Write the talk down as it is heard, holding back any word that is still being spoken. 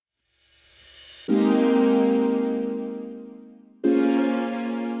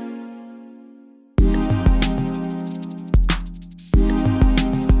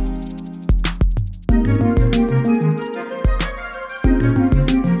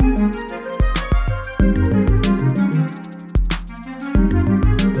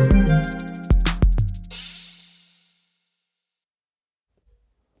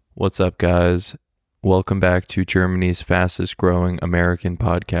What's up, guys? Welcome back to Germany's fastest growing American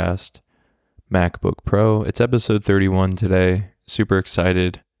podcast, MacBuck Pro. It's episode 31 today. Super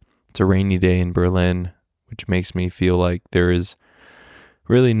excited. It's a rainy day in Berlin, which makes me feel like there is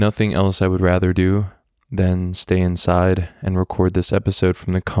really nothing else I would rather do than stay inside and record this episode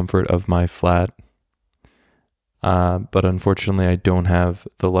from the comfort of my flat. But unfortunately, I don't have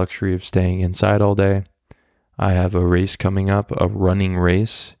the luxury of staying inside all day. I have a race coming up, a running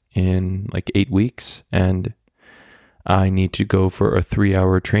race in like 8 weeks, and I need to go for a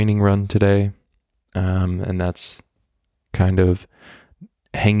 3-hour training run today, and that's kind of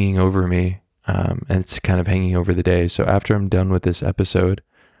hanging over me, and it's kind of hanging over the day. So after I'm done with this episode,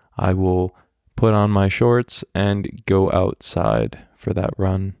 I will put on my shorts and go outside for that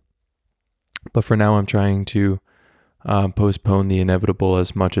run. But for now, I'm trying to postpone the inevitable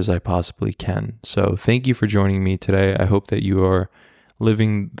as much as I possibly can. So thank you for joining me today. I hope that you are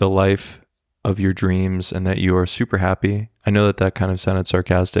living the life of your dreams and that you are super happy. I know that kind of sounded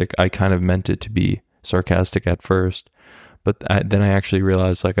sarcastic. I kind of meant it to be sarcastic at first, but then I actually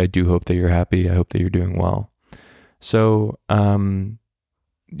realized, like, I do hope that you're happy. I hope that you're doing well. So,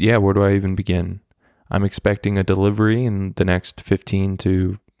 where do I even begin? I'm expecting a delivery in the next 15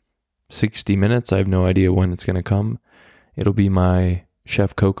 to 60 minutes. I have no idea when it's going to come. It'll be my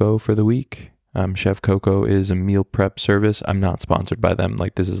Chef Coco for the week. Chef Coco is a meal prep service. I'm not sponsored by them.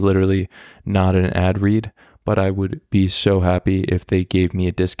 Like, this is literally not an ad read, but I would be so happy if they gave me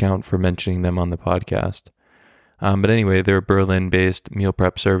a discount for mentioning them on the podcast. But anyway, they're a Berlin-based meal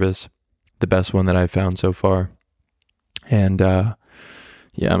prep service, the best one that I've found so far. And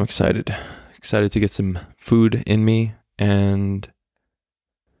I'm excited to get some food in me, and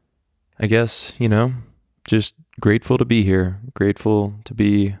I guess, just grateful to be here, grateful to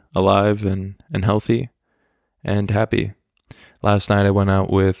be alive and healthy and happy. Last night I went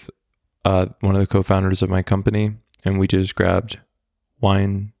out with one of the co-founders of my company, and we just grabbed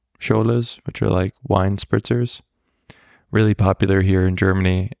wine scholes, which are like wine spritzers. Really popular here in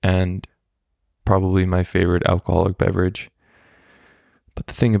Germany and probably my favorite alcoholic beverage. But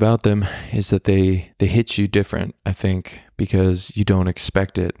the thing about them is that they hit you different, I think, because you don't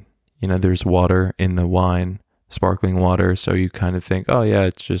expect it. There's water in the wine, sparkling water, so you kind of think, oh yeah,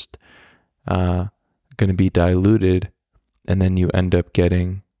 it's just going to be diluted, and then you end up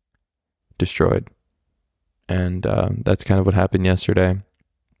getting destroyed. And that's kind of what happened yesterday.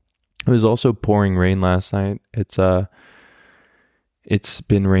 It was also pouring rain last night. It's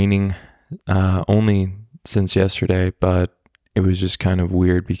been raining only since yesterday, but it was just kind of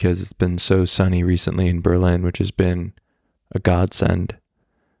weird because it's been so sunny recently in Berlin, which has been a godsend.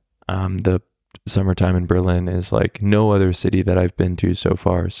 The summertime in Berlin is like no other city that I've been to so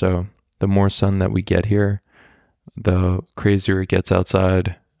far. So the more sun that we get here, the crazier it gets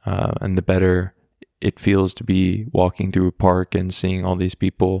outside, and the better it feels to be walking through a park and seeing all these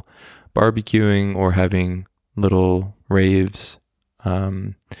people barbecuing or having little raves,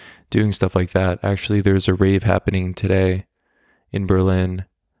 doing stuff like that. Actually, there's a rave happening today in Berlin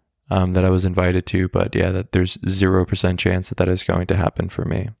that I was invited to, but that there's 0% chance that is going to happen for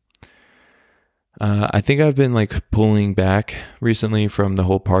me. I think I've been like pulling back recently from the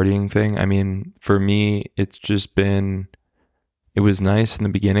whole partying thing. I mean, for me, it was nice in the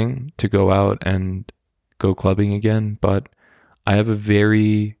beginning to go out and go clubbing again, but I have a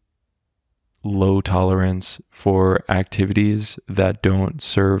very low tolerance for activities that don't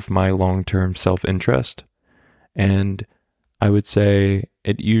serve my long-term self-interest. And I would say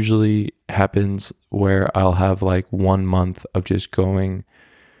it usually happens where I'll have like 1 month of just going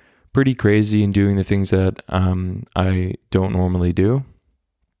pretty crazy and doing the things that I don't normally do,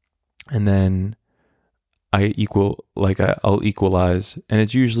 and then I'll equalize, and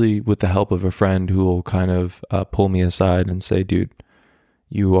it's usually with the help of a friend who will kind of pull me aside and say, dude,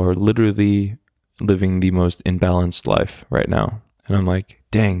 you are literally living the most imbalanced life right now. And I'm like,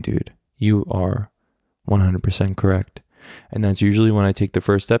 dang, dude, you are 100% correct. And that's usually when I take the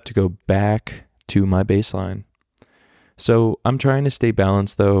first step to go back to my baseline. So I'm trying to stay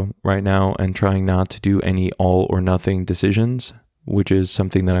balanced though right now, and trying not to do any all or nothing decisions, which is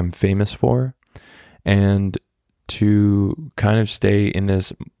something that I'm famous for, and to kind of stay in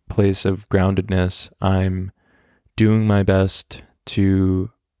this place of groundedness. I'm doing my best to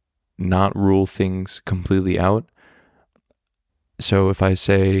not rule things completely out. So if I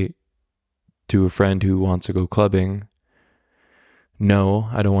say to a friend who wants to go clubbing, no,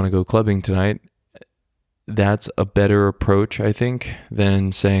 I don't want to go clubbing tonight, that's a better approach, I think,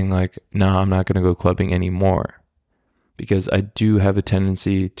 than saying like, nah, I'm not going to go clubbing anymore. Because I do have a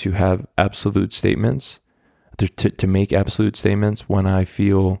tendency to have absolute statements, to make absolute statements when I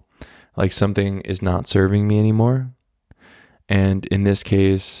feel like something is not serving me anymore. And in this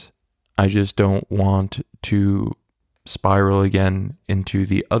case, I just don't want to spiral again into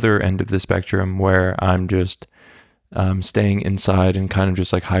the other end of the spectrum where I'm just staying inside and kind of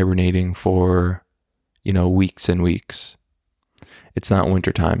just like hibernating for, weeks and weeks. It's not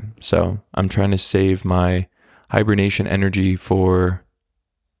wintertime, so I'm trying to save my hibernation energy for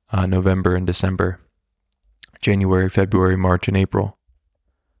November and December, January, February, March, and April.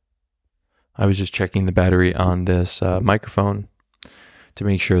 I was just checking the battery on this microphone to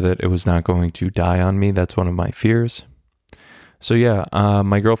make sure that it was not going to die on me. That's one of my fears. So yeah,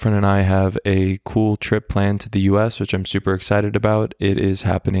 my girlfriend and I have a cool trip planned to the US, which I'm super excited about. It is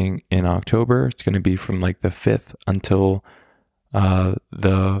happening in October. It's going to be from like the 5th until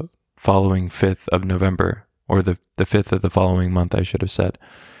the following 5th of November, or the 5th of the following month, I should have said.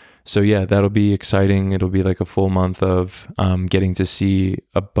 So yeah, that'll be exciting. It'll be like a full month of getting to see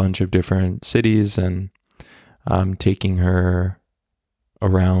a bunch of different cities and taking her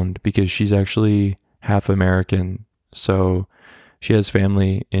around, because she's actually half American. So she has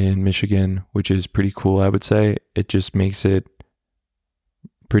family in Michigan, which is pretty cool, I would say. It just makes it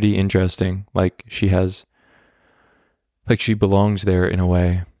pretty interesting. Like she belongs there in a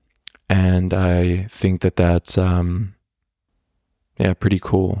way. And I think that that's, pretty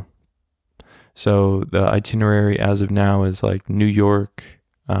cool. So the itinerary as of now is like New York,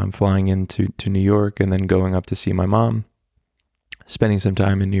 flying into New York and then going up to see my mom, spending some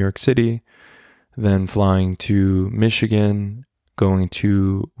time in New York City, then flying to Michigan, going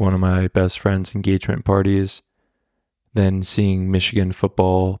to one of my best friend's engagement parties, then seeing Michigan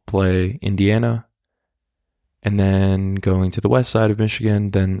football play Indiana, and then going to the west side of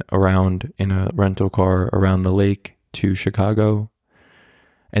Michigan, then around in a rental car around the lake to Chicago.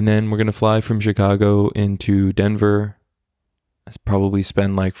 And then we're going to fly from Chicago into Denver, probably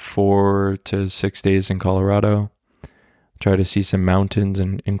spend like 4 to 6 days in Colorado, try to see some mountains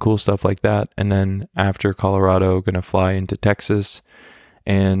and cool stuff like that. And then after Colorado, going to fly into Texas,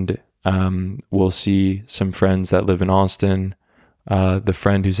 and we'll see some friends that live in Austin. The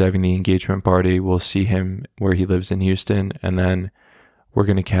friend who's having the engagement party, we'll see him where he lives in Houston. And then we're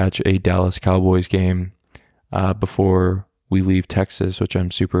going to catch a Dallas Cowboys game before we leave Texas, which I'm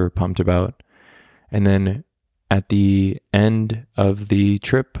super pumped about. And then at the end of the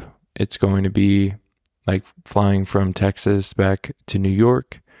trip, it's going to be like flying from Texas back to New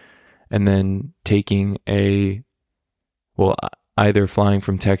York, and then taking either flying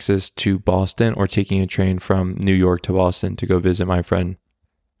from Texas to Boston or taking a train from New York to Boston to go visit my friend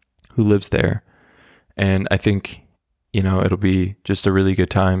who lives there. And I think, it'll be just a really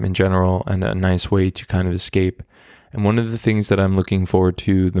good time in general and a nice way to kind of escape. And one of the things that I'm looking forward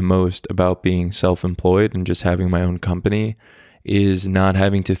to the most about being self-employed and just having my own company is not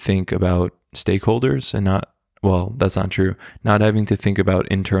having to think about stakeholders and that's not true. Not having to think about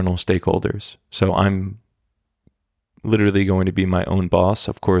internal stakeholders. So I'm literally going to be my own boss.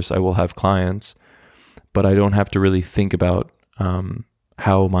 Of course, I will have clients, but I don't have to really think about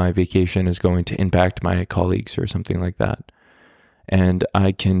how my vacation is going to impact my colleagues or something like that. And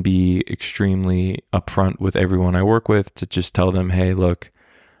I can be extremely upfront with everyone I work with to just tell them, hey, look,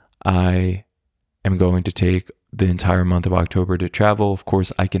 I am going to take the entire month of October to travel. Of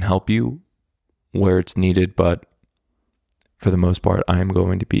course, I can help you where it's needed, but for the most part, I am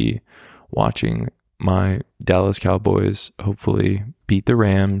going to be watching my Dallas Cowboys hopefully beat the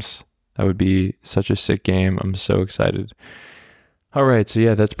Rams. That would be such a sick game. I'm so excited. All right, so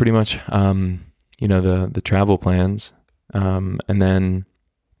yeah, that's pretty much the travel plans. And then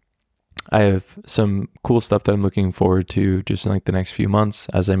I have some cool stuff that I'm looking forward to just in like the next few months.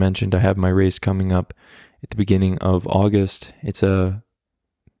 As I mentioned, I have my race coming up at the beginning of August. It's a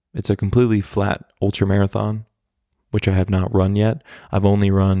completely flat ultra marathon, which I have not run yet. I've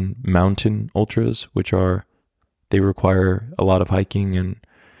only run mountain ultras, they require a lot of hiking, and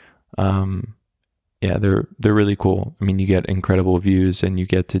they're really cool. I mean, you get incredible views and you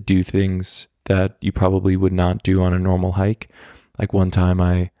get to do things that you probably would not do on a normal hike. Like one time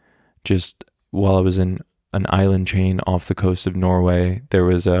while I was in an island chain off the coast of Norway, there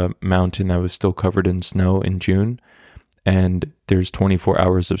was a mountain that was still covered in snow in June, and there's 24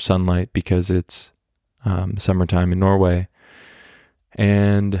 hours of sunlight because it's summertime in Norway.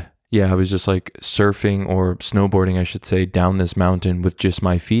 And yeah, I was just like surfing or snowboarding, I should say, down this mountain with just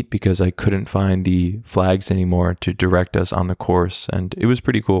my feet because I couldn't find the flags anymore to direct us on the course. And it was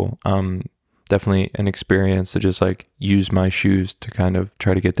pretty cool. Definitely an experience to just like use my shoes to kind of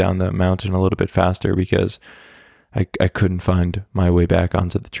try to get down the mountain a little bit faster because I couldn't find my way back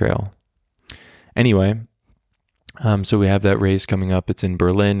onto the trail. Anyway, so we have that race coming up. It's in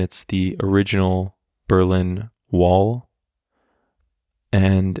Berlin. It's the original Berlin Wall.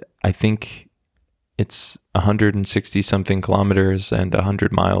 And I think it's 160 something kilometers and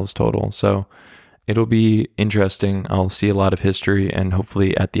 100 miles total. So it'll be interesting. I'll see a lot of history, and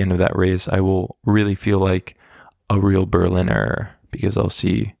hopefully at the end of that race, I will really feel like a real Berliner because I'll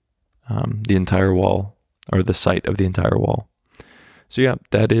see the entire wall, or the site of the entire wall. So yeah,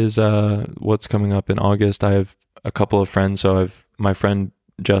 that is what's coming up in August. I have a couple of friends. So I've my friend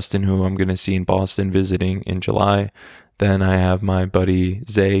Justin, who I'm going to see in Boston visiting in July. Then I have my buddy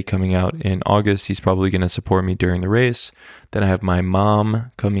Zay coming out in August. He's probably going to support me during the race. Then I have my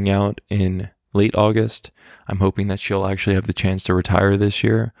mom coming out in late August. I'm hoping that she'll actually have the chance to retire this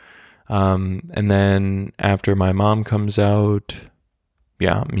year. And then after my mom comes out,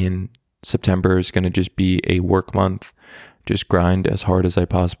 yeah, I mean, September is going to just be a work month, just grind as hard as I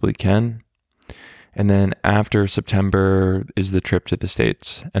possibly can. And then after September is the trip to the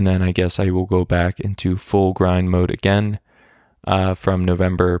States. And then I guess I will go back into full grind mode again from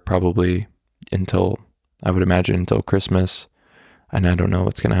November, probably until, I would imagine, until Christmas. And I don't know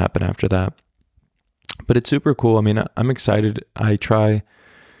what's going to happen after that. But it's super cool. I mean, I'm excited.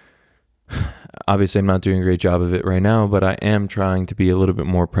 Obviously, I'm not doing a great job of it right now, but I am trying to be a little bit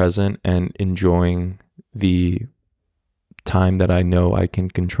more present and enjoying the time that I know I can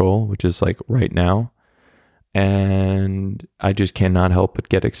control, which is like right now. And I just cannot help but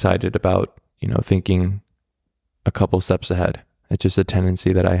get excited about, thinking a couple steps ahead. It's just a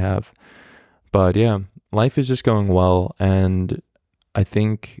tendency that I have. But yeah, life is just going well. And I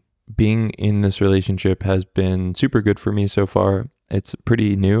think being in this relationship has been super good for me so far. It's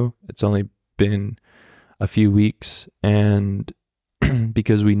pretty new. It's only been a few weeks. And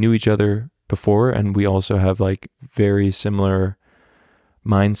because we knew each other before, and we also have like very similar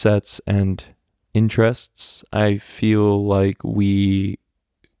mindsets and interests, I feel like we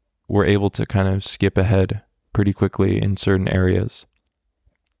were able to kind of skip ahead pretty quickly in certain areas.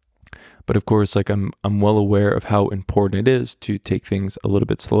 But of course, like I'm well aware of how important it is to take things a little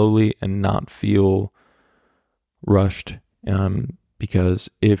bit slowly and not feel rushed. Because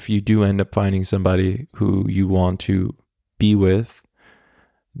if you do end up finding somebody who you want to be with,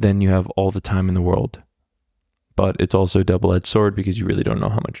 then you have all the time in the world. But it's also a double-edged sword because you really don't know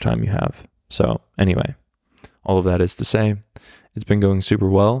how much time you have. So anyway, all of that is to say, it's been going super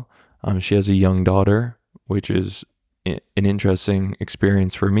well. She has a young daughter, which is an interesting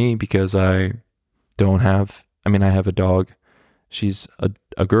experience for me because I have a dog. She's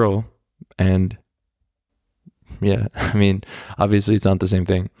a girl, and yeah, I mean, obviously it's not the same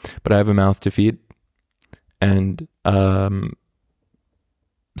thing, but I have a mouth to feed. And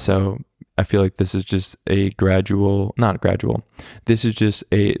so I feel like this is just this is just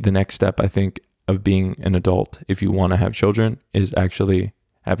the next step, I think, of being an adult. If you want to have children, is actually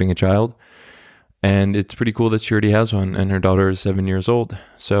having a child. And it's pretty cool that she already has one, and her daughter is 7 years old.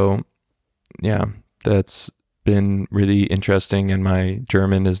 So yeah, that's been really interesting. And my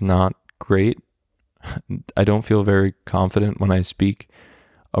German is not great. I don't feel very confident when I speak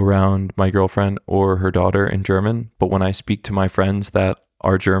around my girlfriend or her daughter in German. But when I speak to my friends that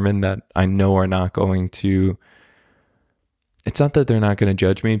are German, that I know are not going to, it's not that they're not going to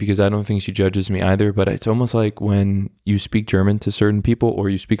judge me, because I don't think she judges me either, but it's almost like when you speak German to certain people or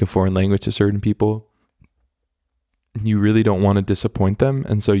you speak a foreign language to certain people, you really don't want to disappoint them.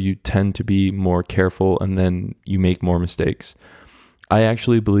 And so you tend to be more careful, and then you make more mistakes. I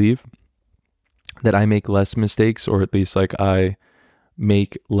actually believe that I make less mistakes, or at least like I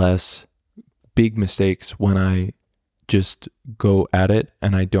make less big mistakes when I just go at it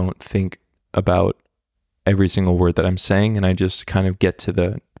and I don't think about every single word that I'm saying, and I just kind of get to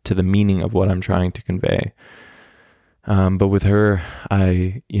the meaning of what I'm trying to convey. But with her,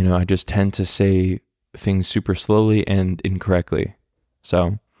 I just tend to say things super slowly and incorrectly.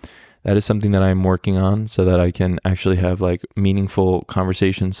 So that is something that I'm working on so that I can actually have like meaningful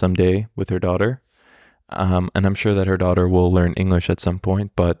conversations someday with her daughter. And I'm sure that her daughter will learn English at some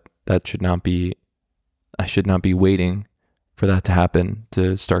point, but I should not be waiting for that to happen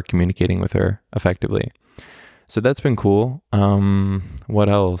to start communicating with her effectively. So that's been cool. What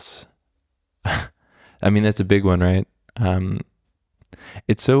else? I mean, that's a big one, right?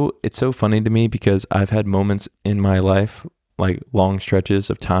 It's so funny to me because I've had moments in my life, like long stretches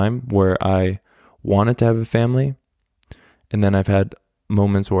of time where I wanted to have a family. And then I've had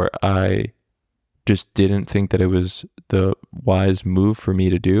moments where I just didn't think that it was the wise move for me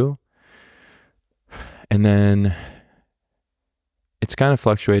to do. And then it's kind of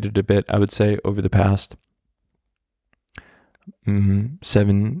fluctuated a bit, I would say, over the past 7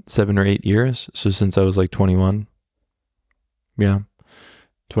 or 8 years. So since I was like 21,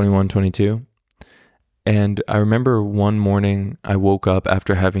 21, 22. And I remember one morning I woke up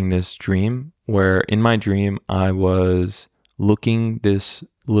after having this dream where in my dream I was looking this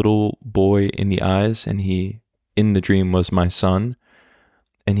little boy in the eyes, and he, in the dream, was my son,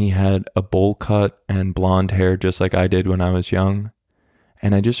 and he had a bowl cut and blonde hair just like I did when I was young.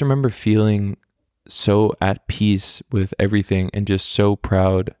 And I just remember feeling so at peace with everything and just so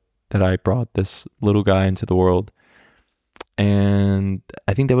proud that I brought this little guy into the world. And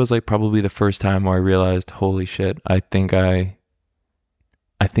I think that was like probably the first time where I realized, holy shit, I think I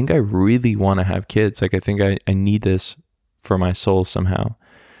really want to have kids. Like I think I need this for my soul somehow.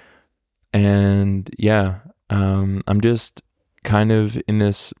 And yeah, I'm just kind of in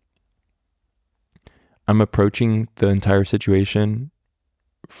this, I'm approaching the entire situation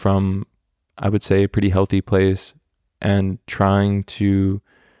from, I would say, a pretty healthy place, and trying to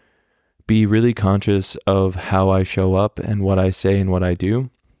be really conscious of how I show up and what I say and what I do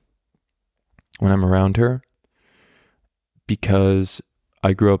when I'm around her, because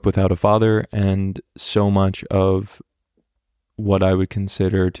I grew up without a father, and so much of what I would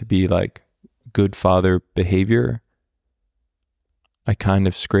consider to be like good father behavior, I kind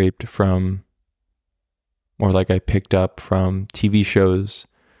of scraped from, or like I picked up from TV shows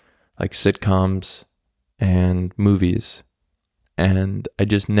like sitcoms and movies. And I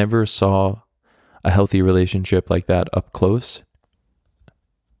just never saw a healthy relationship like that up close.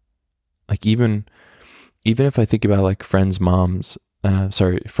 Like even if I think about like friends' parents,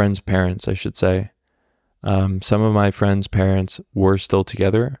 I should say. Some of my friends' parents were still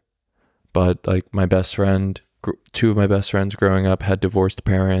together, but like my best friend, two of my best friends growing up had divorced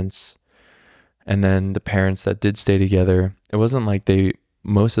parents. And then the parents that did stay together, it wasn't like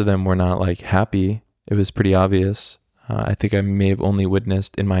most of them were not like happy. It was pretty obvious. I think I may have only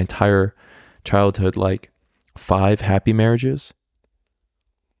witnessed in my entire childhood like 5 happy marriages.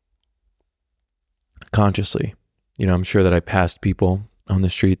 Consciously. I'm sure that I passed people on the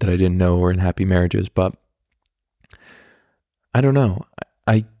street that I didn't know were in happy marriages, but I don't know.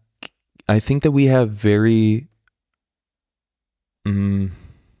 I think that we have very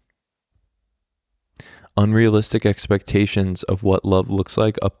unrealistic expectations of what love looks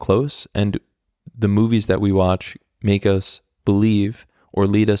like up close, and the movies that we watch make us believe or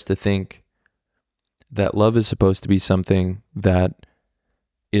lead us to think that love is supposed to be something that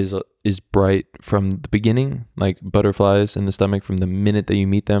is bright from the beginning, like butterflies in the stomach from the minute that you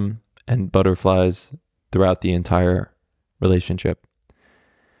meet them, and butterflies throughout the entire relationship.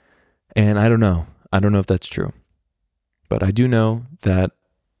 And I don't know if that's true, but I do know that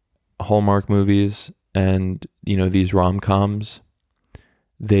Hallmark movies and these rom-coms,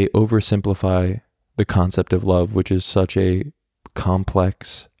 they oversimplify the concept of love, which is such a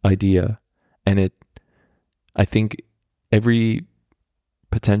complex idea. And I think every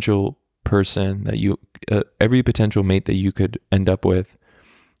potential person every potential mate that you could end up with,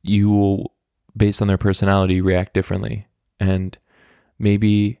 you will, based on their personality, react differently. And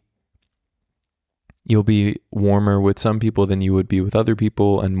maybe you'll be warmer with some people than you would be with other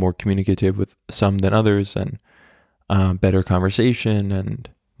people, and more communicative with some than others, and better conversation and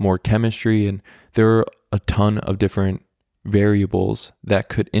more chemistry. And there are a ton of different variables that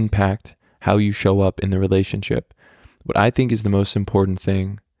could impact how you show up in the relationship. What I think is the most important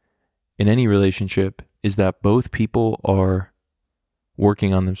thing in any relationship is that both people are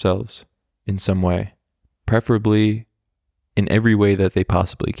working on themselves in some way, preferably in every way that they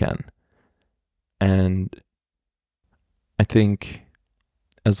possibly can. And I think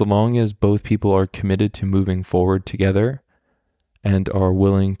as long as both people are committed to moving forward together and are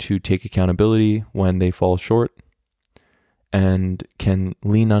willing to take accountability when they fall short and can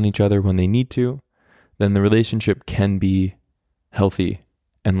lean on each other when they need to, then the relationship can be healthy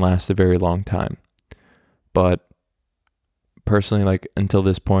and last a very long time. But personally, like until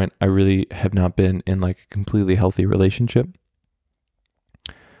this point, I really have not been in like a completely healthy relationship.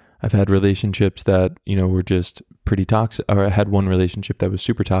 I've had relationships that, were just pretty toxic, or I had one relationship that was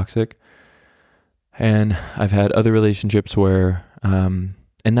super toxic. And I've had other relationships where, and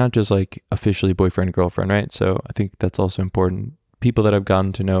not just like officially boyfriend, girlfriend, right? So I think that's also important. People that I've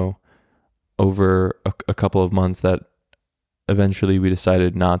gotten to know over a couple of months that eventually we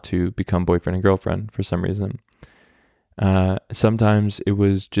decided not to become boyfriend and girlfriend for some reason. Sometimes it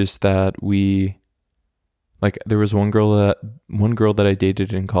was just that there was one girl that I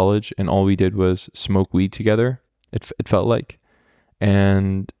dated in college, and all we did was smoke weed together. It felt like,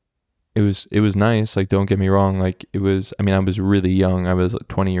 and it was nice. Like, don't get me wrong. Like, it was. I mean, I was really young. I was like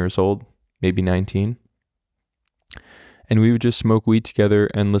 20 years old, maybe 19, and we would just smoke weed together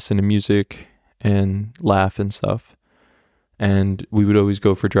and listen to music and laugh and stuff. And we would always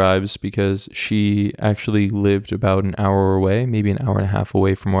go for drives because she actually lived about an hour away, maybe an hour and a half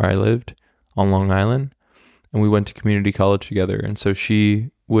away from where I lived on Long Island. And we went to community college together. And so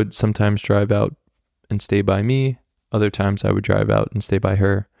she would sometimes drive out and stay by me. Other times I would drive out and stay by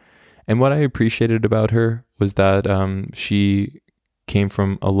her. And what I appreciated about her was that she came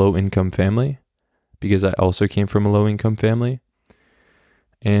from a low income family, because I also came from a low income family.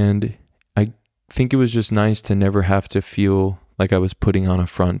 And I think it was just nice to never have to feel like I was putting on a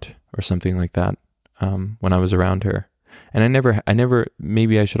front or something like that when I was around her. And I never,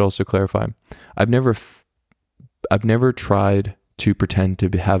 maybe I should also clarify, I've never tried to pretend to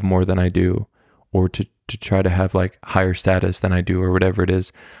have more than I do, or to try to have like higher status than I do, or whatever it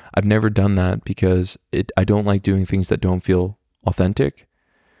is. I've never done that because I don't like doing things that don't feel authentic.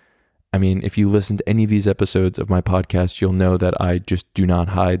 I mean, if you listen to any of these episodes of my podcast, you'll know that I just do not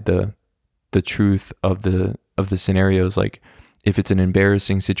hide the truth of the scenarios. Like, if it's an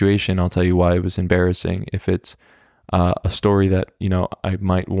embarrassing situation, I'll tell you why it was embarrassing. If it's a story that, I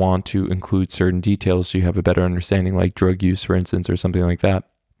might want to include certain details so you have a better understanding, like drug use, for instance, or something like that,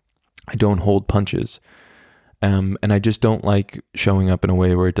 I don't hold punches. And I just don't like showing up in a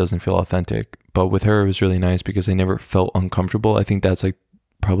way where it doesn't feel authentic. But with her, it was really nice because I never felt uncomfortable. I think that's like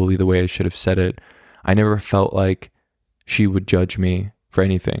probably the way I should have said it. I never felt like she would judge me for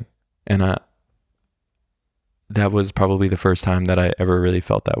anything. And that was probably the first time that I ever really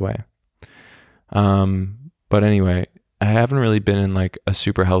felt that way. But anyway, I haven't really been in like a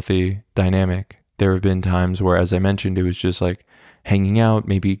super healthy dynamic. There have been times where, as I mentioned, it was just like hanging out,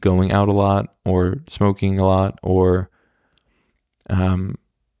 maybe going out a lot, or smoking a lot, or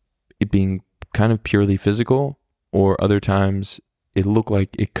it being kind of purely physical, or other times it looked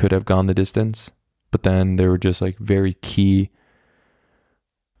like it could have gone the distance, but then there were just like very key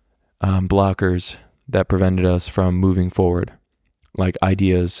blockers that prevented us from moving forward, like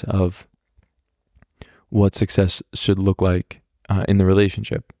ideas of what success should look like in the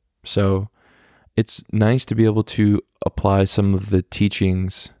relationship. So it's nice to be able to apply some of the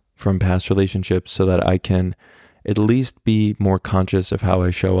teachings from past relationships so that I can at least be more conscious of how I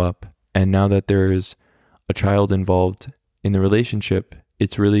show up. And now that there is a child involved in the relationship,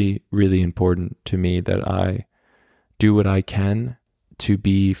 it's really, really important to me that I do what I can to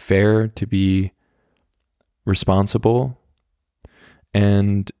be fair, to be responsible,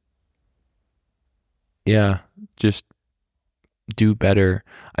 and just do better.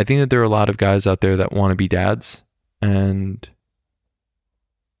 I think that there are a lot of guys out there that want to be dads, and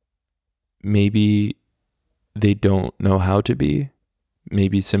maybe they don't know how to be.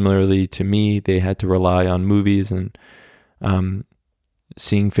 Maybe similarly to me, they had to rely on movies and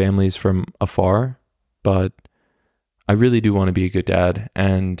seeing families from afar. But I really do want to be a good dad,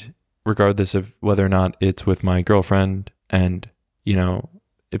 and regardless of whether or not it's with my girlfriend, and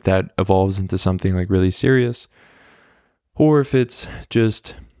if that evolves into something like really serious, or if it's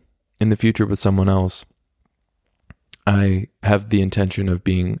just in the future with someone else, I have the intention of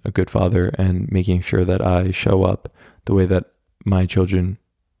being a good father and making sure that I show up the way that my children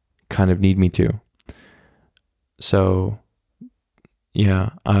kind of need me to. So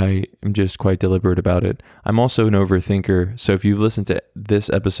I am just quite deliberate about it. I'm also an overthinker. So if you've listened to this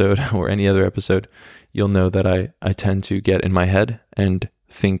episode or any other episode, you'll know that I tend to get in my head and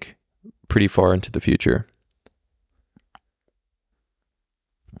think pretty far into the future.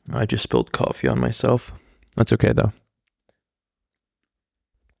 I just spilled coffee on myself. That's okay though.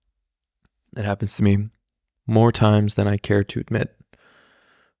 It happens to me more times than I care to admit.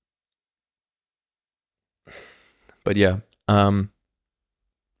 But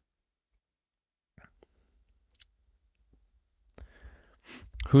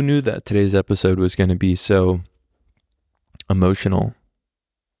who knew that today's episode was going to be so emotional,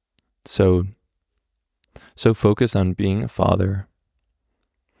 so focused on being a father?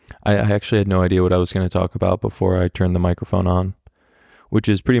 I actually had no idea what I was going to talk about before I turned the microphone on, which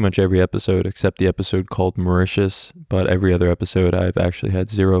is pretty much every episode except the episode called Mauritius. But every other episode I've actually had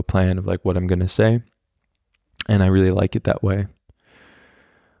zero plan of like what I'm going to say, and I really like it that way.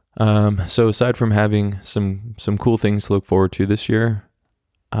 So aside from having some cool things to look forward to this year,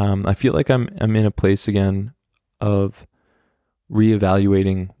 I feel like I'm in a place again of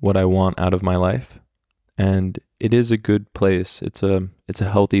reevaluating what I want out of my life. and it is a good place. It's a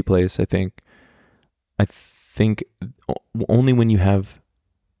healthy place, I think. I think only when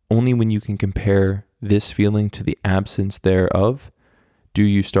you can compare this feeling to the absence thereof do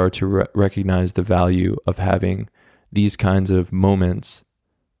you start to recognize the value of having these kinds of moments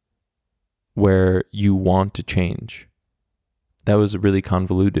where you want to change. That was really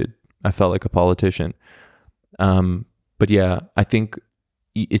convoluted. I felt like a politician. But yeah, I think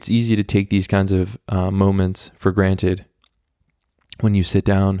it's easy to take these kinds of moments for granted when you sit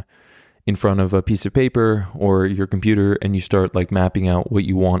down in front of a piece of paper or your computer and you start like mapping out what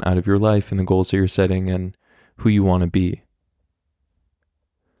you want out of your life and the goals that you're setting and who you want to be.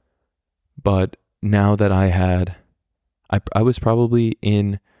 But now that I was probably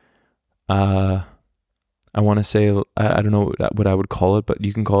in, I want to say, I don't know what I would call it, but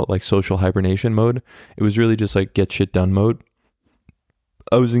you can call it like social hibernation mode. It was really just like get shit done mode.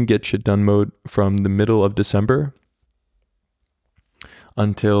 I was in get shit done mode from the middle of December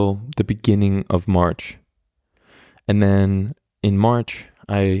until the beginning of March. And then in March,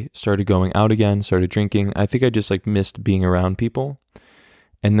 I started going out again, started drinking. I think I just like missed being around people.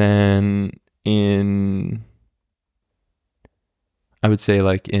 And then I would say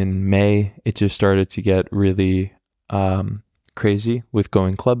like in May, it just started to get really crazy with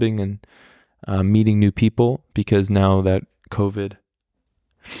going clubbing and meeting new people, because now that COVID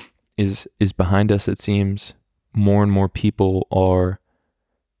is behind us, it seems more and more people are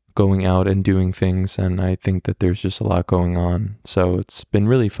going out and doing things, and I think that there's just a lot going on. So it's been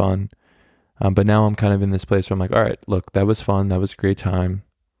really fun. But now I'm kind of in this place where I'm like, all right, look, that was fun. That was a great time.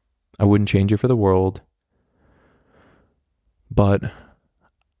 I wouldn't change it for the world. But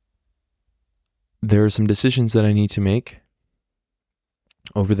there are some decisions that I need to make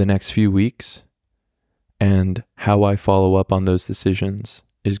over the next few weeks, and how I follow up on those decisions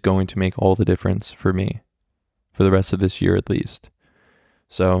is going to make all the difference for me for the rest of this year at least.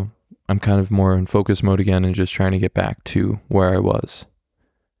 So I'm kind of more in focus mode again and just trying to get back to where I was.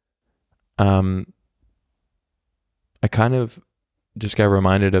 I kind of just got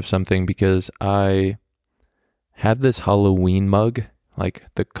reminded of something because I have this Halloween mug, like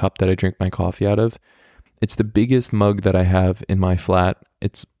the cup that I drink my coffee out of. It's the biggest mug that I have in my flat.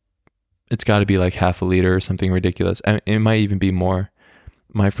 It's got to be like half a liter or something ridiculous. It might even be more.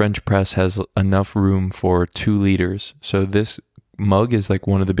 My French press has enough room for 2 liters. So this mug is like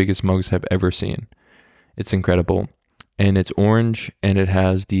one of the biggest mugs I've ever seen. It's incredible. And it's orange, and it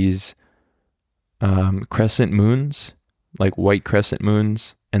has these crescent moons, like white crescent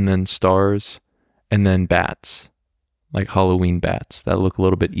moons, and then stars, and then bats, like Halloween bats that look a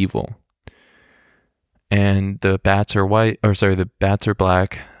little bit evil. And the bats are the bats are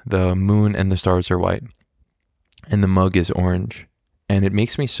black, the moon and the stars are white, and the mug is orange. And it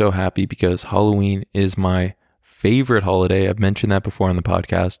makes me so happy because Halloween is my favorite holiday. I've mentioned that before on the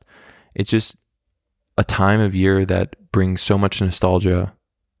podcast. It's just a time of year that brings so much nostalgia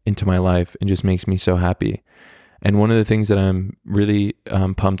into my life and just makes me so happy. And one of the things that I'm really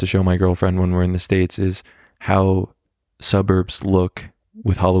pumped to show my girlfriend when we're in the States is how suburbs look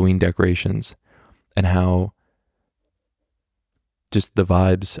with Halloween decorations, and how just the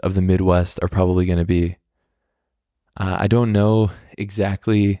vibes of the Midwest are probably going to be. I don't know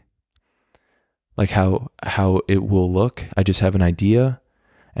exactly like how it will look. I just have an idea,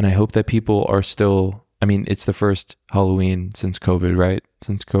 and I hope that people are still, I mean, it's the first Halloween since COVID, right?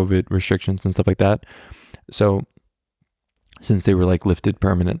 Since COVID restrictions and stuff like that. So since they were like lifted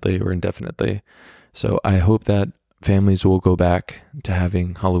permanently or indefinitely. So I hope that families will go back to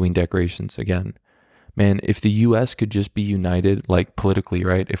having Halloween decorations again. Man, if the US could just be united, like politically,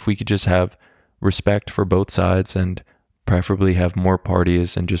 right? If we could just have respect for both sides and preferably have more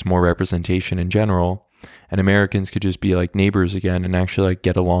parties and just more representation in general, and Americans could just be like neighbors again and actually like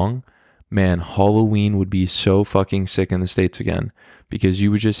get along, man, Halloween would be so fucking sick in the States again, because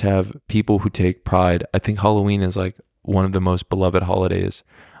you would just have people who take pride. I think Halloween is like one of the most beloved holidays.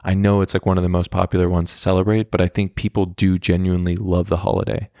 I know it's like one of the most popular ones to celebrate, but I think people do genuinely love the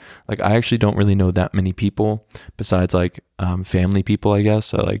holiday. Like, I actually don't really know that many people besides like family people, I guess,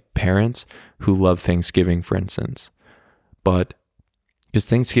 so like parents who love Thanksgiving, for instance. But because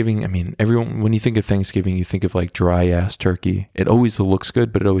Thanksgiving, I mean, everyone, when you think of Thanksgiving, you think of like dry ass turkey. It always looks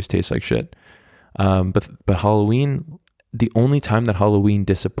good, but it always tastes like shit. But Halloween, the only time that Halloween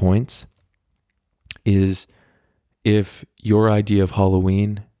disappoints is if your idea of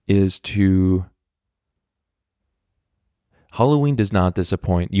Halloween is to... Halloween does not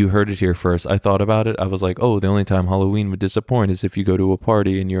disappoint. You heard it here first. I thought about it. I was like, oh, the only time Halloween would disappoint is if you go to a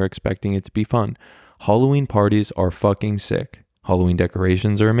party and you're expecting it to be fun. Halloween parties are fucking sick. Halloween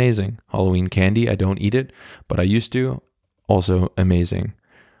decorations are amazing. Halloween candy, I don't eat it, but I used to. Also amazing.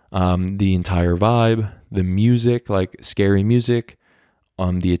 The entire vibe, the music, like scary music,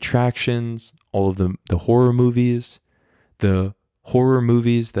 the attractions, all of the horror movies, the horror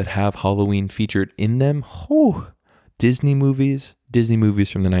movies that have Halloween featured in them. Disney movies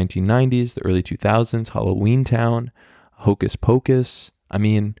from the 1990s, the early 2000s, Halloween Town, Hocus Pocus. I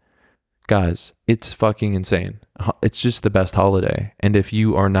mean, guys, it's fucking insane. It's just the best holiday. And if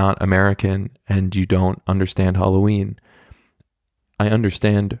you are not American and you don't understand Halloween, I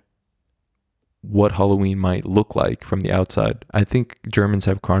understand what Halloween might look like from the outside. I think Germans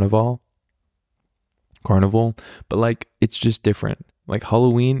have carnival, but like it's just different. Like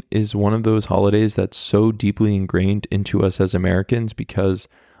Halloween is one of those holidays that's so deeply ingrained into us as Americans because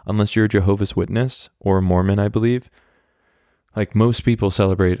unless you're a Jehovah's Witness or a Mormon, I believe, like most people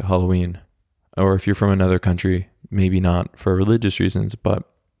celebrate Halloween. Or if you're from another country, maybe not for religious reasons, but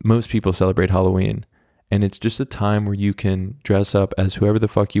most people celebrate Halloween. And it's just a time where you can dress up as whoever the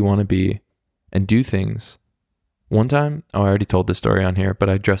fuck you want to be and do things. One time, I already told this story on here, but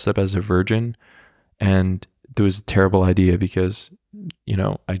I dressed up as a virgin and it was a terrible idea because, you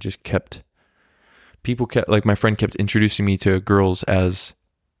know, like my friend kept introducing me to girls as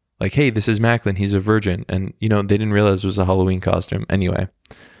like, hey, this is Macklin, he's a virgin. And, you know, they didn't realize it was a Halloween costume. Anyway,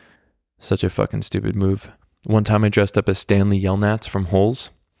 such a fucking stupid move. One time I dressed up as Stanley Yelnats from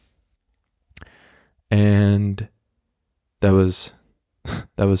Holes. And that was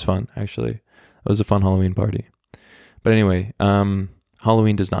fun, actually. It was a fun Halloween party. But anyway,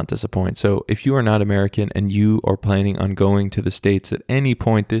 Halloween does not disappoint. So if you are not American and you are planning on going to the States at any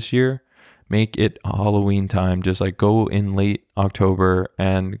point this year, make it Halloween time. Just like go in late October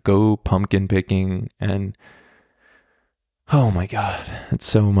and go pumpkin picking. And oh my God, it's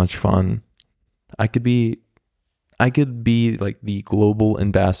so much fun. I could be like the global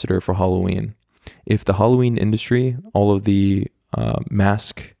ambassador for Halloween. If the Halloween industry, all of the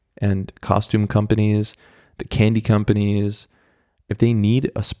mask and costume companies, the candy companies, if they need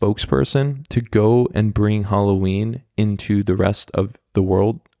a spokesperson to go and bring Halloween into the rest of the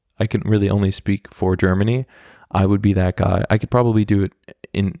world, I can really only speak for Germany. I would be that guy. I could probably do it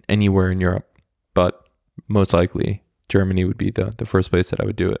in anywhere in Europe, but most likely Germany would be the first place that I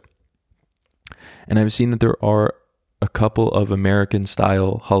would do it. And I've seen that there are a couple of American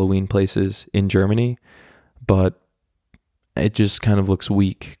style Halloween places in Germany, but it just kind of looks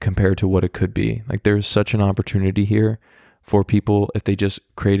weak compared to what it could be. Like there's such an opportunity here for people if they just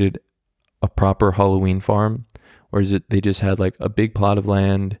created a proper Halloween farm, or is it they just had like a big plot of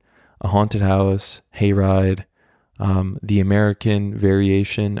land, a haunted house, hayride, the American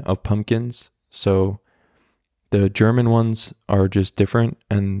variation of pumpkins. So the German ones are just different,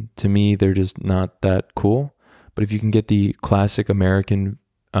 and to me, they're just not that cool. But if you can get the classic American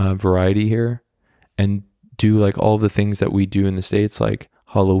variety here and do like all the things that we do in the States, like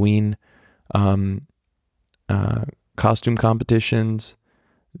Halloween, costume competitions,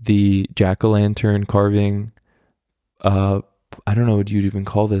 the jack-o'-lantern carving, I don't know what you'd even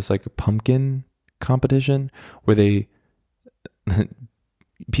call this, like a pumpkin competition where they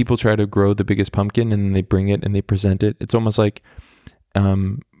people try to grow the biggest pumpkin and then they bring it and they present it. It's almost like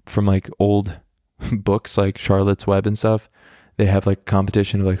from like old books like Charlotte's Web and stuff. They have like a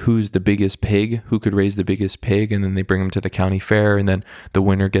competition of like who's the biggest pig, who could raise the biggest pig, and then they bring them to the county fair, and then the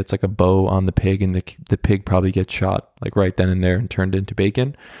winner gets like a bow on the pig, and the pig probably gets shot like right then and there and turned into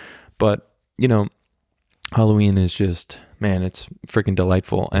bacon. But you know, Halloween is just, man, it's freaking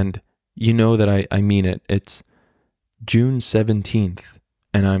delightful. And you know that I mean it. It's June 17th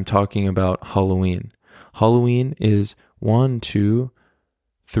and I'm talking about Halloween. Halloween is 1, 2,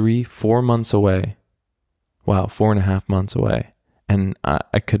 3, 4 months away. Wow, 4.5 months away. And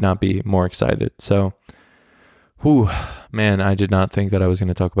I could not be more excited. So, man, I did not think that I was going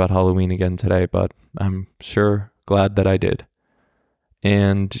to talk about Halloween again today, but I'm sure glad that I did.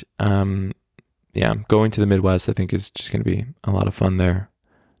 And yeah, going to the Midwest, I think is just going to be a lot of fun there.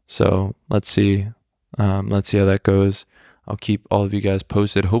 So let's see how that goes. I'll keep all of you guys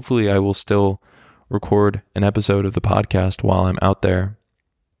posted. Hopefully I will still record an episode of the podcast while I'm out there.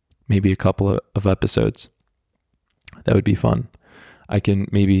 Maybe a couple of episodes. That would be fun. I can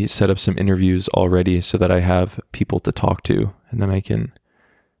maybe set up some interviews already so that I have people to talk to, and then I can,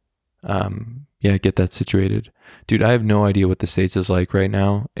 get that situated. Dude, I have no idea what the States is like right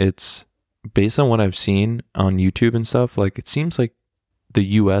now. It's based on what I've seen on YouTube and stuff. Like it seems like the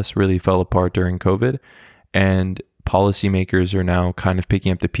US really fell apart during COVID, and policymakers are now kind of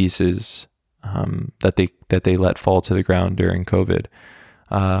picking up the pieces that they let fall to the ground during COVID.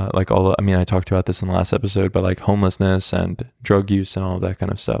 like I talked about this in the last episode, but like homelessness and drug use and all of that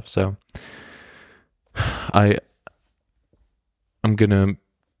kind of stuff. So I'm gonna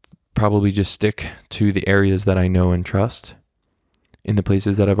probably just stick to the areas that I know and trust in the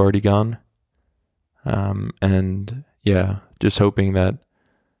places that I've already gone. And yeah, just hoping that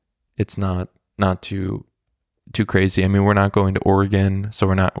it's not too crazy. I mean, we're not going to Oregon, so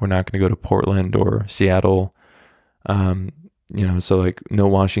we're not going to go to Portland or Seattle. So like no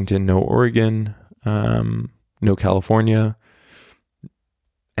Washington, no Oregon, no California.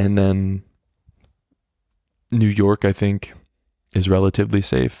 And then New York, I think, is relatively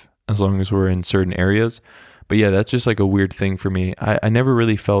safe as long as we're in certain areas. But yeah, that's just like a weird thing for me. I never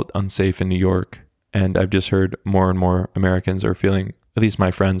really felt unsafe in New York. And I've just heard more and more Americans are feeling, at least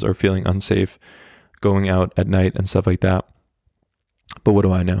my friends are feeling unsafe going out at night and stuff like that. But what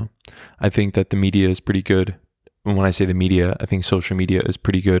do I know? I think that the media is pretty good. And when I say the media, I think social media is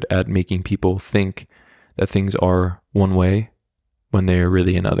pretty good at making people think that things are one way when they are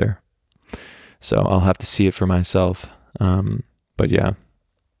really another. So I'll have to see it for myself. But yeah,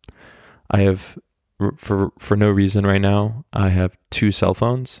 I have, for no reason right now, I have 2 cell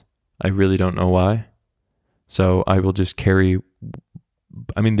phones. I really don't know why. So I will just carry,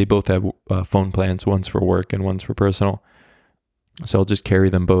 they both have phone plans, one's for work and one's for personal. So I'll just carry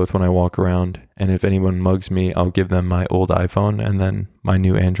them both when I walk around. And if anyone mugs me, I'll give them my old iPhone, and then my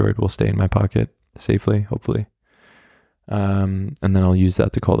new Android will stay in my pocket safely, hopefully. And then I'll use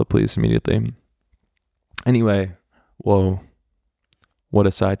that to call the police immediately. Anyway, whoa, what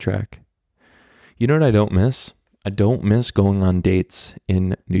a sidetrack. You know what I don't miss? I don't miss going on dates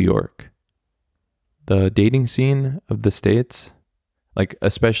in New York. The dating scene of the States, like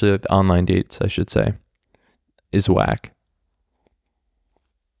especially like the online dates, I should say, is whack.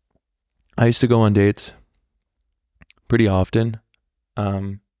 I used to go on dates pretty often.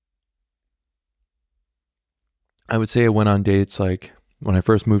 I would say I went on dates like when I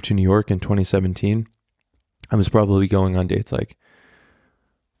first moved to New York in 2017. I was probably going on dates like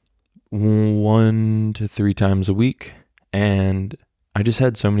 1 to 3 times a week, and I just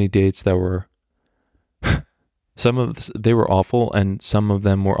had so many dates that were they were awful, and some of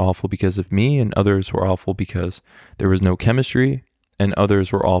them were awful because of me, and others were awful because there was no chemistry, and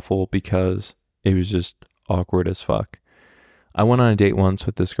others were awful because it was just awkward as fuck. I went on a date once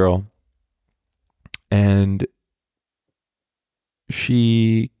with this girl, and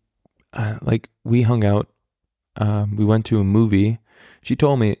she we hung out. We went to a movie. She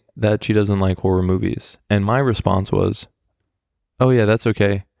told me that she doesn't like horror movies. And my response was, oh yeah, that's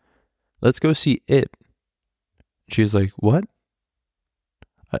okay. Let's go see It. She was like, what?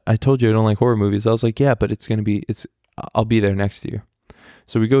 I told you I don't like horror movies. I was like, yeah, but I'll be there next to you.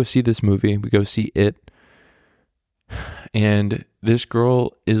 So we go see this movie. We go see It. And this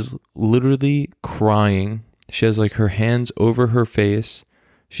girl is literally crying. She has like her hands over her face.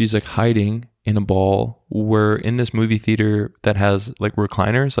 She's like hiding in a ball. We're in this movie theater that has like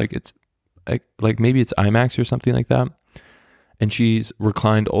recliners, like it's like maybe it's IMAX or something like that. And she's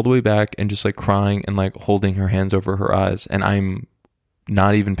reclined all the way back and just like crying and like holding her hands over her eyes. And I'm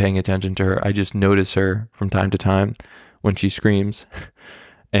not even paying attention to her. I just notice her from time to time when she screams.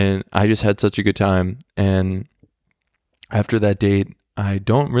 And I just had such a good time. And after that date, I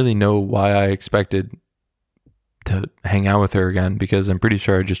don't really know why I expected to hang out with her again, because I'm pretty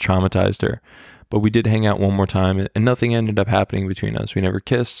sure I just traumatized her. But we did hang out one more time, and nothing ended up happening between us. We never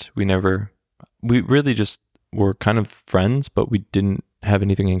kissed. We really just were kind of friends, but we didn't have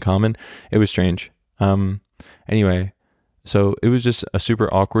anything in common. It was strange. Anyway, so it was just a super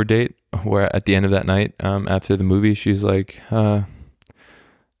awkward date where at the end of that night, after the movie, she's like,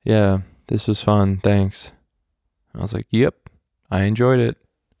 yeah, this was fun. Thanks. And I was like, yep, I enjoyed it.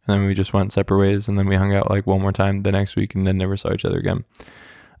 And then we just went separate ways, and then we hung out like one more time the next week and then never saw each other again.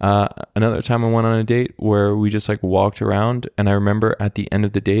 Another time I went on a date where we just like walked around, and I remember at the end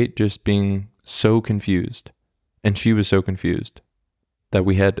of the date just being so confused, and she was so confused that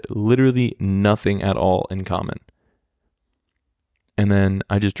we had literally nothing at all in common. And then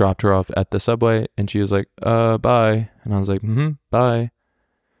I just dropped her off at the subway, and she was like, bye. And I was like, bye.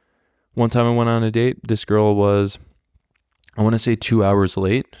 One time I went on a date, this girl was, I want to say 2 hours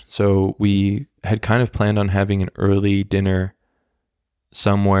late. So we had kind of planned on having an early dinner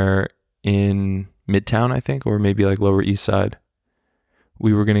somewhere in Midtown, I think, or maybe like Lower East Side.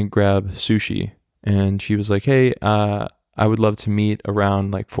 We were going to grab sushi, and she was like, hey, I would love to meet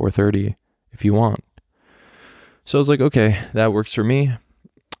around like 4:30 if you want. So I was like, okay, that works for me.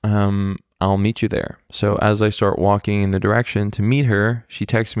 I'll meet you there. So as I start walking in the direction to meet her, she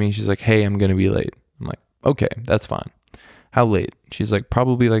texts me. She's like, hey, I'm going to be late. I'm like, okay, that's fine. how late? She's like,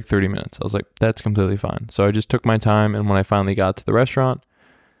 probably like 30 minutes. I was like, that's completely fine. So I just took my time. And when I finally got to the restaurant,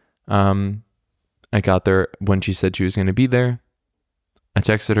 I got there when she said she was going to be there. I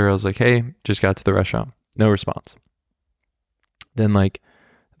texted her. I was like, hey, just got to the restaurant. No response. Then like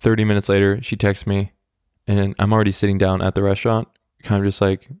 30 minutes later, she texts me and I'm already sitting down at the restaurant, kind of just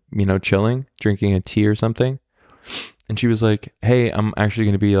like, chilling, drinking a tea or something. And she was like, hey, I'm actually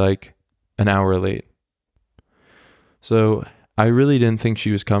going to be like an hour late. So I really didn't think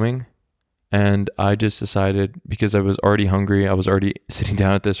she was coming. And I just decided, because I was already hungry, I was already sitting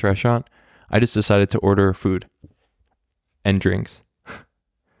down at this restaurant, I just decided to order food and drinks.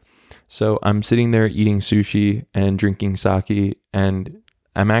 So I'm sitting there eating sushi and drinking sake, and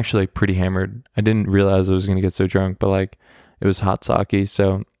I'm actually like pretty hammered. I didn't realize I was going to get so drunk, but like it was hot sake.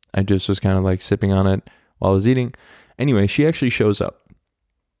 So I just was kind of like sipping on it while I was eating. Anyway, she actually shows up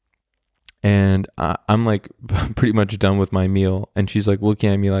and I'm like pretty much done with my meal. And she's like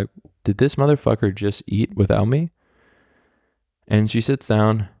looking at me like, did this motherfucker just eat without me? And she sits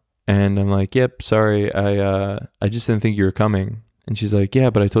down and I'm like, yep, sorry. I just didn't think you were coming. And she's like,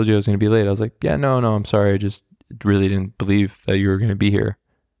 yeah, but I told you I was going to be late. I was like, yeah, no, I'm sorry. I just really didn't believe that you were going to be here.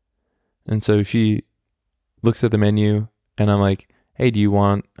 And so she looks at the menu and I'm like, hey, do you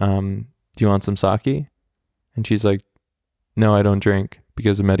want some sake? And she's like, no, I don't drink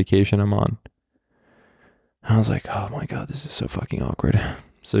because of medication I'm on. And I was like, oh my God, this is so fucking awkward.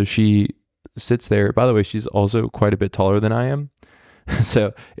 So she sits there. By the way, she's also quite a bit taller than I am.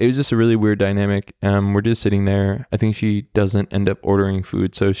 So it was just a really weird dynamic. We're just sitting there. I think she doesn't end up ordering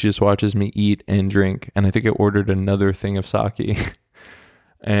food. So she just watches me eat and drink. And I think I ordered another thing of sake.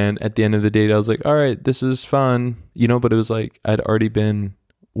 And at the end of the date, I was like, all right, this is fun. But it was like, I'd already been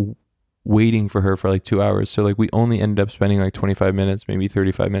waiting for her for like 2 hours. So like we only ended up spending like 25 minutes, maybe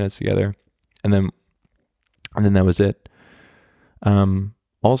 35 minutes together. And then that was it.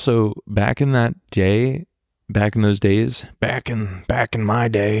 Also back in those days, back in my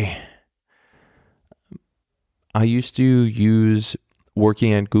day, I used to use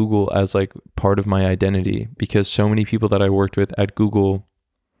working at Google as like part of my identity because so many people that I worked with at Google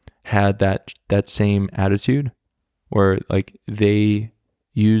had that same attitude where like they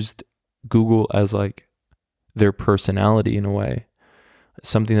used Google as like their personality in a way,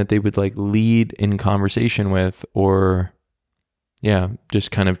 something that they would like lead in conversation with or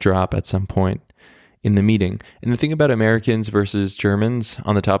just kind of drop at some point in the meeting. And the thing about Americans versus Germans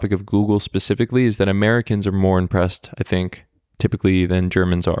on the topic of Google specifically is that Americans are more impressed, I think, typically than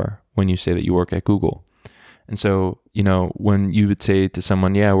Germans are when you say that you work at Google. And so, when you would say to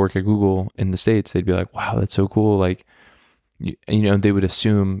someone, yeah, I work at Google in the States, they'd be like, wow, that's so cool. Like, they would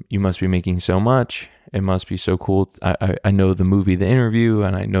assume you must be making so much. It must be so cool. I know the movie, The Interview,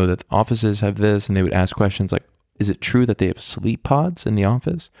 and I know that the offices have this. And they would ask questions like, is it true that they have sleep pods in the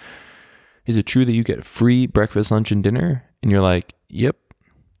office? Is it true that you get free breakfast, lunch, and dinner? And you're like, yep.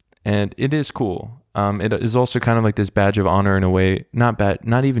 And it is cool. It is also kind of like this badge of honor in a way. Not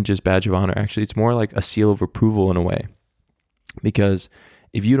even just badge of honor. Actually, it's more like a seal of approval in a way. Because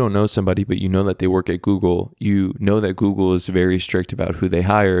if you don't know somebody, but you know that they work at Google, you know that Google is very strict about who they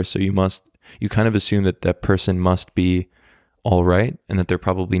hire. So you kind of assume that that person must be all right and that they're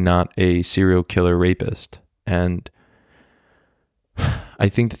probably not a serial killer rapist. And I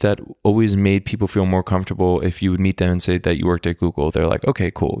think that always made people feel more comfortable if you would meet them and say that you worked at Google. They're like,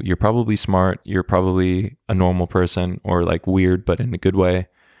 okay, cool. You're probably smart. You're probably a normal person or like weird, but in a good way.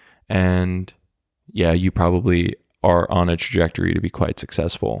 And yeah, you probably are on a trajectory to be quite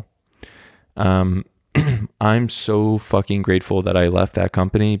successful. I'm so fucking grateful that I left that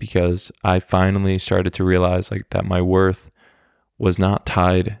company because I finally started to realize like that my worth was not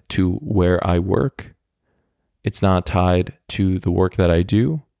tied to where I work. It's not tied to the work that I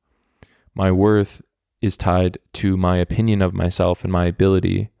do. My worth is tied to my opinion of myself and my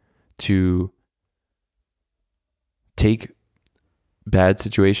ability to take bad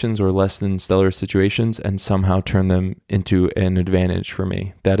situations or less than stellar situations and somehow turn them into an advantage for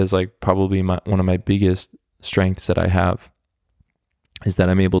me. That is like probably one of my biggest strengths that I have, is that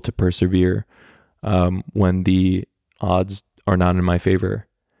I'm able to persevere when the odds are not in my favor.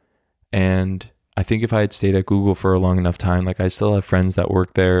 And I think if I had stayed at Google for a long enough time, like I still have friends that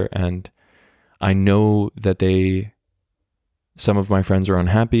work there, and I know that some of my friends are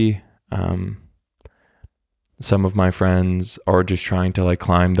unhappy. Some of my friends are just trying to like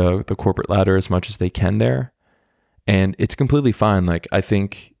climb the corporate ladder as much as they can there. And it's completely fine. Like I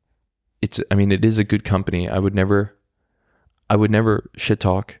think it is a good company. I would never shit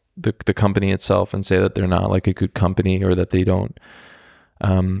talk the company itself and say that they're not like a good company or that they don't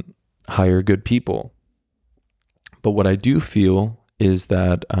hire good people. But what I do feel is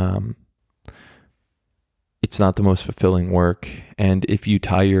that it's not the most fulfilling work. And if you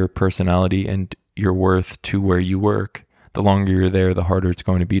tie your personality and your worth to where you work, the longer you're there, the harder it's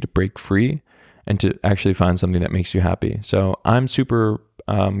going to be to break free and to actually find something that makes you happy. So I'm super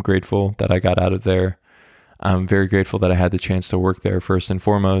grateful that I got out of there. I'm very grateful that I had the chance to work there first and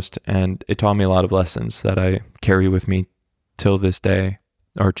foremost. And it taught me a lot of lessons that I carry with me to this day.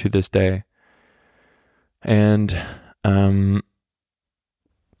 And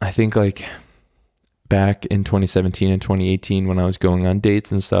I think like back in 2017 and 2018, when I was going on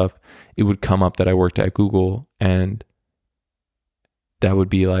dates and stuff, it would come up that I worked at Google, and that would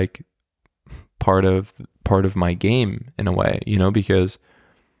be like part of my game in a way, because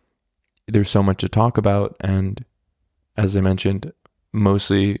there's so much to talk about. And as I mentioned,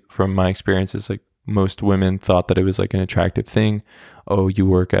 mostly from my experiences, like most women thought that it was like an attractive thing. Oh, you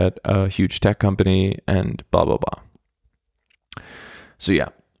work at a huge tech company and blah, blah, blah. So yeah,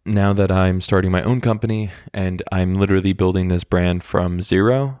 now that I'm starting my own company and I'm literally building this brand from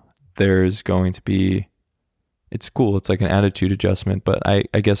zero, there's going to be, it's cool. It's like an attitude adjustment, but I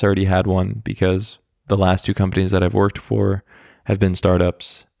guess I already had one because the last two companies that I've worked for have been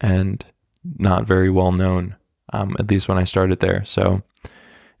startups and not very well known, at least when I started there. So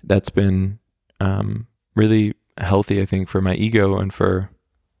that's been really healthy, I think, for my ego and for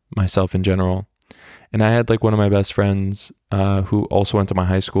myself in general. And I had like one of my best friends who also went to my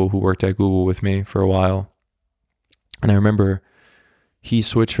high school, who worked at Google with me for a while. And I remember he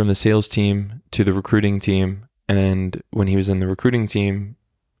switched from the sales team to the recruiting team. And when he was in the recruiting team,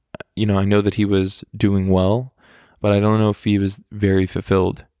 I know that he was doing well, but I don't know if he was very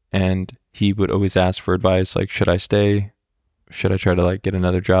fulfilled. And he would always ask for advice, like, should I stay? Should I try to like get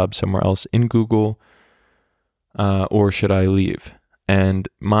another job somewhere else in Google? Or should I leave? And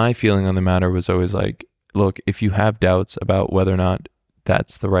my feeling on the matter was always like, look, if you have doubts about whether or not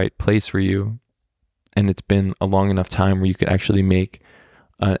that's the right place for you, and it's been a long enough time where you could actually make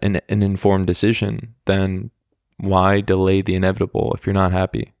an informed decision, then why delay the inevitable if you're not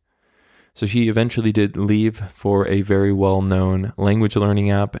happy? So he eventually did leave for a very well-known language learning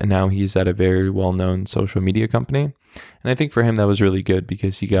app, and now he's at a very well-known social media company. And I think for him that was really good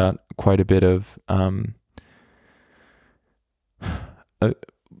because he got quite a bit of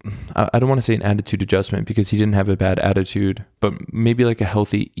I don't want to say an attitude adjustment because he didn't have a bad attitude, but maybe like a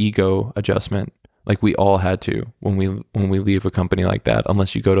healthy ego adjustment, like we all had to when we leave a company like that,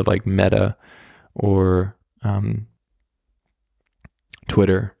 unless you go to like Meta or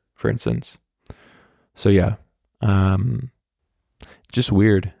Twitter, for instance. So yeah, just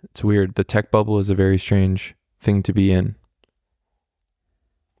weird. It's weird. The tech bubble is a very strange thing to be in.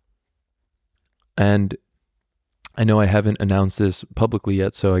 And I know I haven't announced this publicly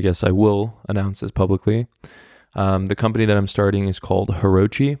yet, so I guess I will announce this publicly. The company that I'm starting is called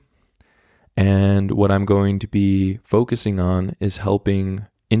Hirochi, and what I'm going to be focusing on is helping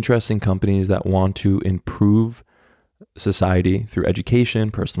interesting companies that want to improve society through education,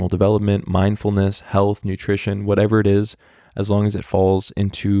 personal development, mindfulness, health, nutrition, whatever it is, as long as it falls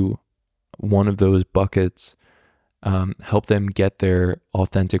into one of those buckets, help them get their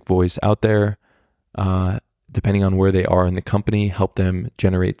authentic voice out there, depending on where they are in the company, help them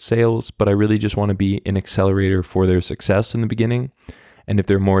generate sales. But I really just want to be an accelerator for their success in the beginning. And if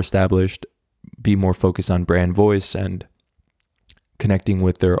they're more established, be more focused on brand voice and connecting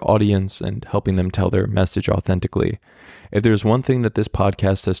with their audience and helping them tell their message authentically. If there's one thing that this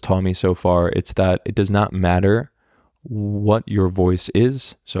podcast has taught me so far, it's that it does not matter what your voice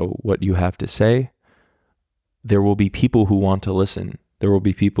is, so what you have to say. There will be people who want to listen. There will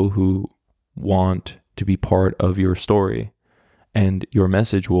be people who want to be part of your story, and your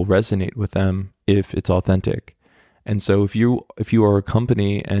message will resonate with them if it's authentic. And so if you are a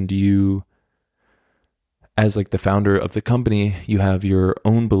company and you, as like the founder of the company, you have your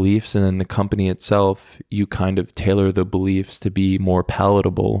own beliefs, and then the company itself, you kind of tailor the beliefs to be more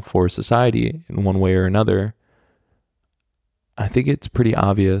palatable for society in one way or another. I think it's pretty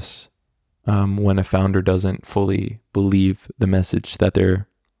obvious when a founder doesn't fully believe the message that they're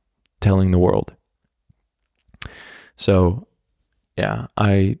telling the world. So yeah,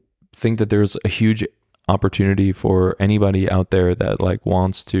 I think that there's a huge opportunity for anybody out there that like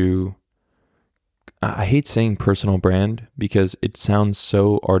wants to, I hate saying personal brand because it sounds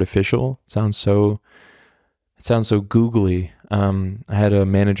so artificial. It sounds so googly. I had a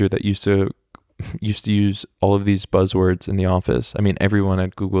manager that used to use all of these buzzwords in the office. I mean, everyone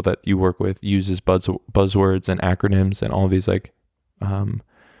at Google that you work with uses buzzwords and acronyms and all these like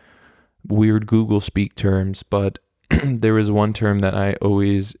weird Google speak terms, but there was one term that I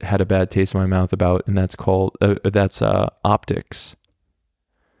always had a bad taste in my mouth about, and that's called optics.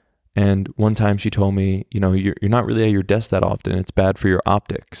 And one time she told me, you're not really at your desk that often. It's bad for your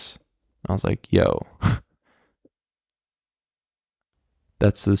optics. I was like, yo,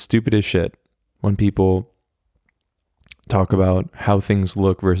 that's the stupidest shit when people talk about how things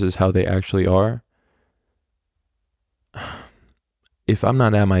look versus how they actually are. If I'm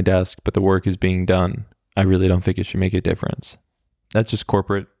not at my desk, but the work is being done, I really don't think it should make a difference. That's just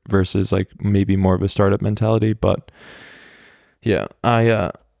corporate versus like maybe more of a startup mentality. But yeah,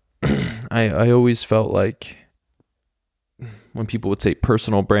 I always felt like when people would say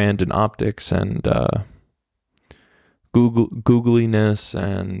personal brand and optics and googliness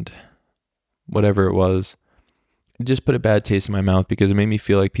and whatever it was, it just put a bad taste in my mouth because it made me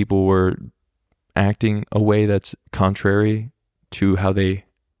feel like people were acting a way that's contrary to how they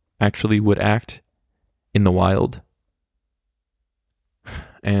actually would act in the wild.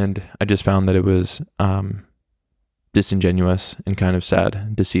 And I just found that it was disingenuous and kind of sad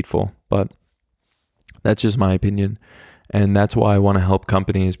and deceitful. But that's just my opinion. And that's why I want to help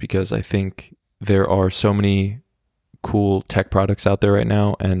companies, because I think there are so many cool tech products out there right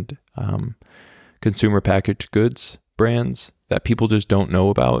now and consumer packaged goods brands that people just don't know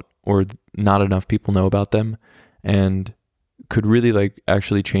about, or not enough people know about them, and could really like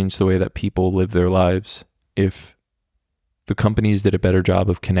actually change the way that people live their lives if the companies did a better job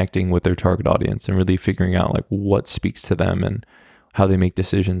of connecting with their target audience and really figuring out like what speaks to them and how they make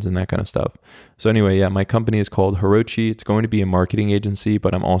decisions and that kind of stuff. So anyway, yeah, my company is called Hirochi. It's going to be a marketing agency,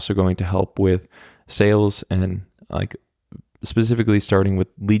 but I'm also going to help with sales and like specifically starting with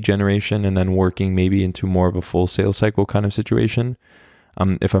lead generation and then working maybe into more of a full sales cycle kind of situation.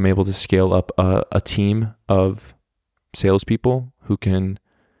 If I'm able to scale up a team of salespeople who can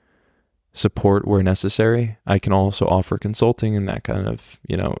support where necessary, I can also offer consulting in that kind of,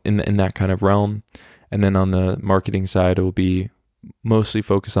 in that kind of realm. And then on the marketing side, it will be mostly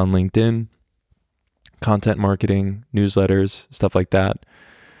focused on LinkedIn, content marketing, newsletters, stuff like that.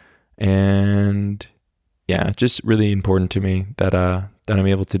 And yeah, it's just really important to me that I'm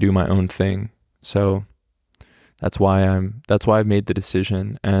able to do my own thing. So that's why I've made the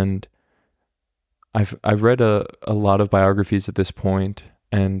decision. And I've read a lot of biographies at this point,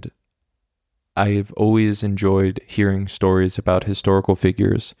 and I've always enjoyed hearing stories about historical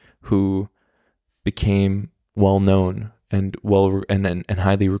figures who became well known and and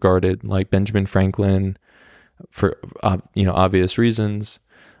highly regarded, like Benjamin Franklin, for obvious reasons,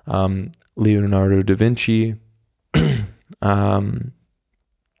 Leonardo da Vinci,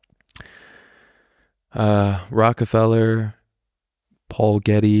 Rockefeller, Paul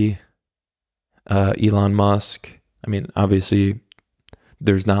Getty, Elon Musk. I mean, obviously,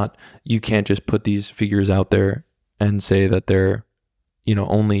 you can't just put these figures out there and say that they're,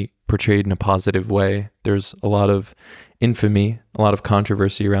 only portrayed in a positive way. There's a lot of infamy, a lot of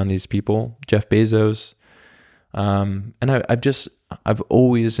controversy around these people. Jeff Bezos. And I've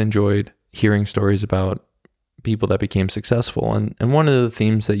always enjoyed hearing stories about people that became successful. And one of the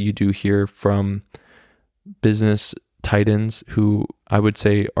themes that you do hear from business titans who I would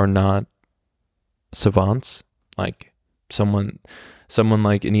say are not savants, like someone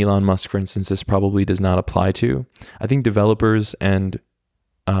like an Elon Musk, for instance, this probably does not apply to. I think developers and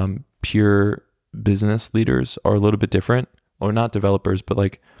pure business leaders are a little bit different, or not developers, but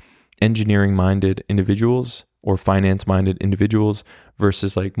like engineering minded individuals or finance minded individuals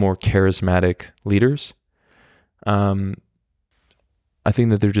versus like more charismatic leaders. I think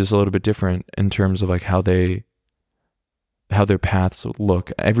that they're just a little bit different in terms of like how their paths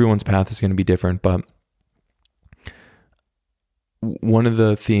look. Everyone's path is going to be different, but one of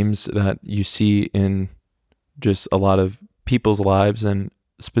the themes that you see in just a lot of people's lives, and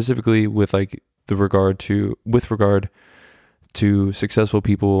specifically with regard to successful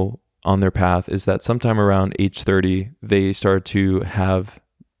people on their path, is that sometime around age 30, they start to have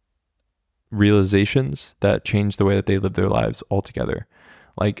realizations that change the way that they live their lives altogether.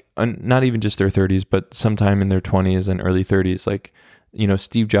 Like, not even just their 30s, but sometime in their 20s and early 30s. Like,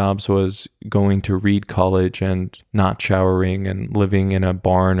 Steve Jobs was going to Reed College and not showering and living in a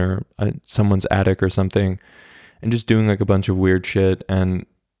barn or someone's attic or something, and just doing like a bunch of weird shit. And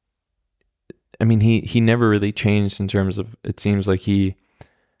I mean, he never really changed in terms of, it seems like he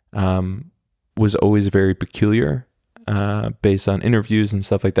was always very peculiar based on interviews and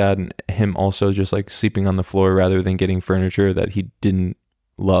stuff like that. And him also just like sleeping on the floor rather than getting furniture that he didn't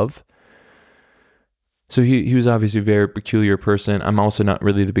love. So he was obviously a very peculiar person. I'm also not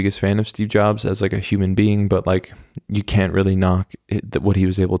really the biggest fan of Steve Jobs as like a human being, but like you can't really knock what he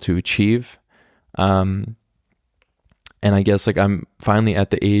was able to achieve. And I guess like I'm finally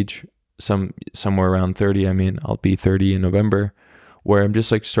at the age somewhere around 30. I mean, I'll be 30 in November, where I'm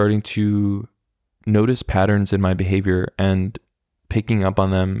just like starting to notice patterns in my behavior and picking up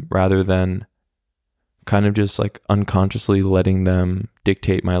on them rather than kind of just like unconsciously letting them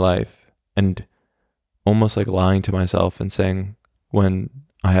dictate my life, and almost like lying to myself and saying when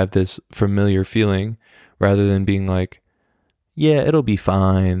I have this familiar feeling, rather than being like, yeah, it'll be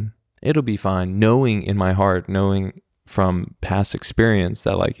fine. It'll be fine. Knowing in my heart, knowing from past experience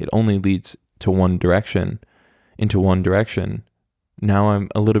that like it only leads to one direction, into one direction. Now I'm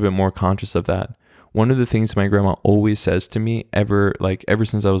a little bit more conscious of that. One of the things my grandma always says to me ever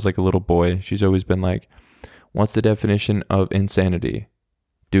since I was like a little boy, she's always been like, what's the definition of insanity?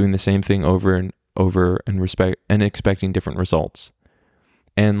 Doing the same thing over and over and expecting different results.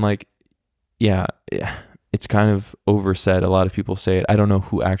 And like, yeah, it's kind of oversaid. A lot of people say it. I don't know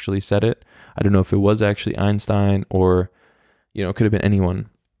who actually said it. I don't know if it was actually Einstein or, it could have been anyone.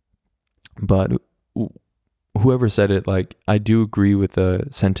 But whoever said it, like, I do agree with the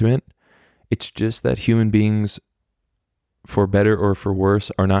sentiment. It's just that human beings, for better or for worse,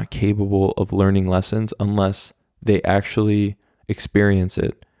 are not capable of learning lessons unless they actually experience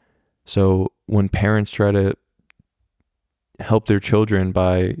it. So when parents try to help their children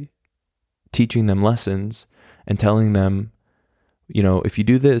by teaching them lessons and telling them, if you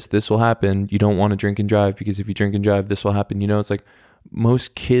do this, this will happen. You don't want to drink and drive because if you drink and drive, this will happen. It's like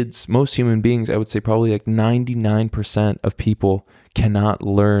most kids, most human beings, I would say probably like 99% of people cannot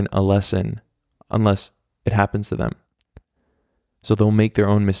learn a lesson unless it happens to them. So they'll make their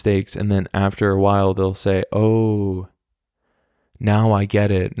own mistakes. And then after a while, they'll say, oh, now I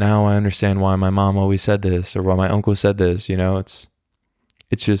get it. Now I understand why my mom always said this or why my uncle said this.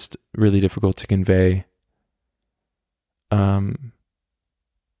 It's just really difficult to convey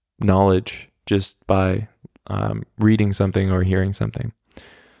knowledge just by reading something or hearing something.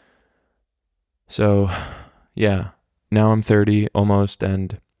 So, yeah, now I'm 30 almost,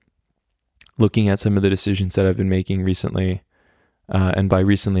 and looking at some of the decisions that I've been making recently, and by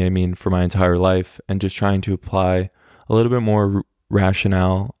recently I mean for my entire life, and just trying to apply a little bit more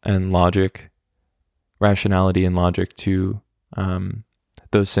rationality and logic to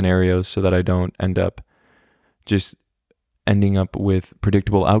those scenarios, so that I don't end up with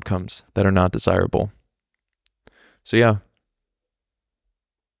predictable outcomes that are not desirable. So yeah,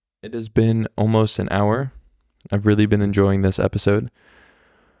 it has been almost an hour. I've really been enjoying this episode,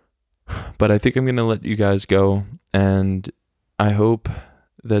 but I think I'm going to let you guys go, and I hope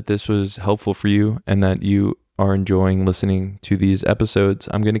that this was helpful for you and that you are enjoying listening to these episodes.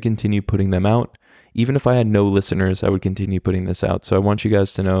 I'm going to continue putting them out. Even if I had no listeners, I would continue putting this out. So I want you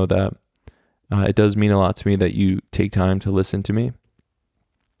guys to know that it does mean a lot to me that you take time to listen to me.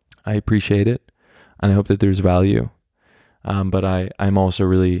 I appreciate it, and I hope that there's value. But I'm also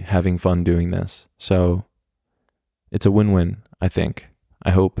really having fun doing this. So it's a win-win, I think.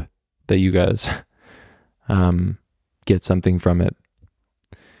 I hope that you guys get something from it.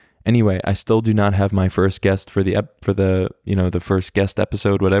 Anyway, I still do not have my first guest for the first guest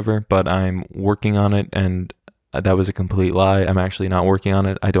episode, whatever, but I'm working on it, and that was a complete lie. I'm actually not working on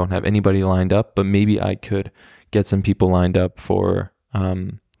it. I don't have anybody lined up, but maybe I could get some people lined up for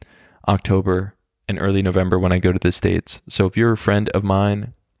October and early November when I go to the States. So if you're a friend of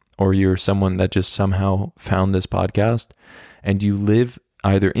mine, or you're someone that just somehow found this podcast and you live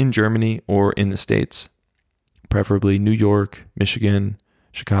either in Germany or in the States, preferably New York, Michigan,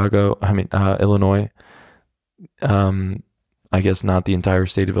 Chicago, Illinois, I guess not the entire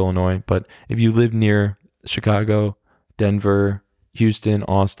state of Illinois, but if you live near Chicago, Denver, Houston,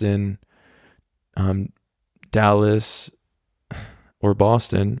 Austin, Dallas, or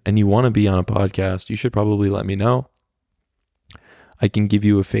Boston, and you want to be on a podcast, you should probably let me know. I can give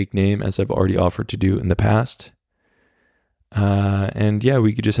you a fake name, as I've already offered to do in the past. And yeah,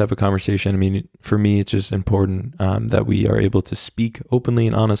 we could just have a conversation. I mean, for me, it's just important that we are able to speak openly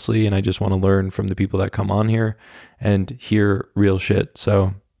and honestly, and I just want to learn from the people that come on here and hear real shit.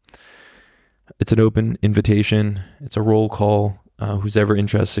 So it's an open invitation. It's a roll call. Who's ever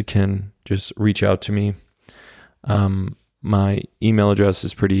interested can just reach out to me. My email address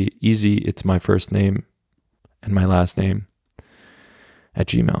is pretty easy. It's my first name and my last name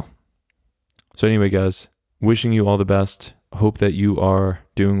 @gmail.com. So anyway, guys, wishing you all the best. Hope that you are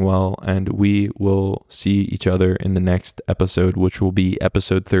doing well, and we will see each other in the next episode, which will be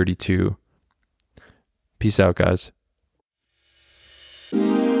episode 32. Peace out, guys.